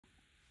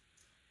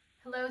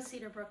Hello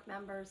Cedarbrook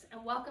members,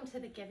 and welcome to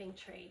the Giving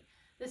Tree.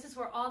 This is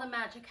where all the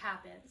magic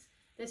happens.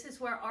 This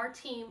is where our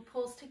team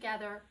pulls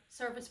together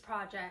service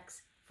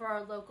projects for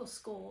our local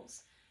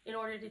schools in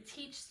order to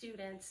teach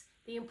students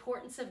the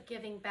importance of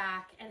giving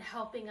back and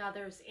helping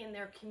others in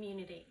their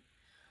community.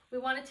 We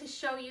wanted to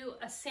show you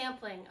a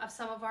sampling of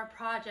some of our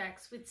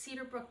projects with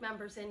Cedarbrook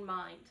members in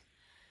mind.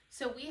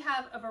 So we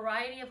have a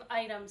variety of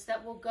items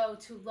that will go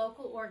to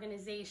local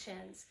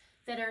organizations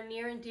that are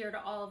near and dear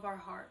to all of our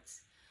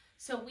hearts.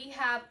 So we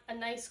have a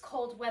nice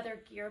cold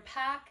weather gear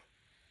pack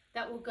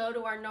that will go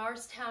to our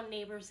Norristown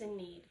neighbors in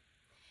need.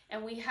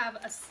 And we have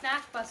a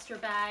snack buster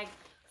bag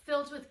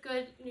filled with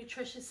good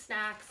nutritious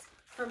snacks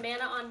for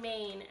Manna on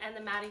Main and the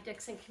Maddie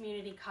Dixon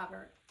Community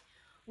Cupboard.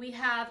 We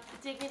have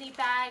a dignity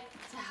bag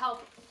to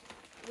help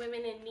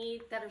women in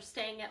need that are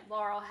staying at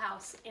Laurel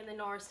House in the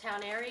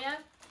Norristown area.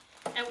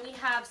 And we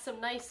have some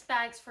nice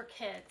bags for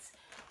kids.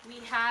 We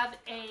have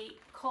a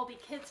Colby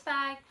Kids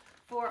bag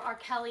for our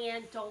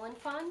Kellyanne Dolan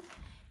Fund.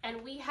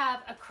 And we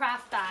have a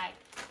craft bag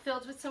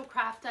filled with some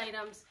craft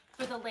items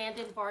for the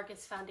Landon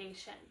Vargas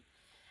Foundation.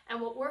 And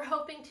what we're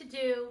hoping to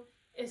do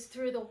is,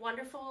 through the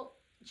wonderful,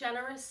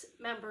 generous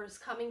members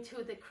coming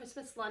to the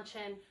Christmas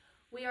luncheon,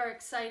 we are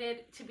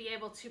excited to be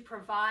able to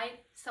provide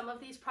some of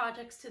these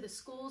projects to the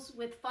schools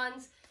with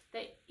funds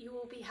that you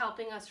will be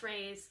helping us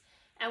raise,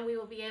 and we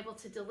will be able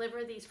to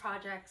deliver these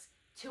projects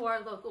to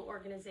our local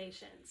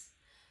organizations.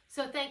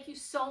 So thank you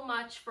so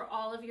much for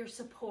all of your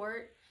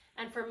support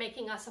and for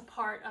making us a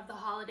part of the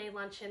holiday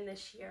luncheon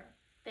this year.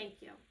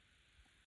 Thank you.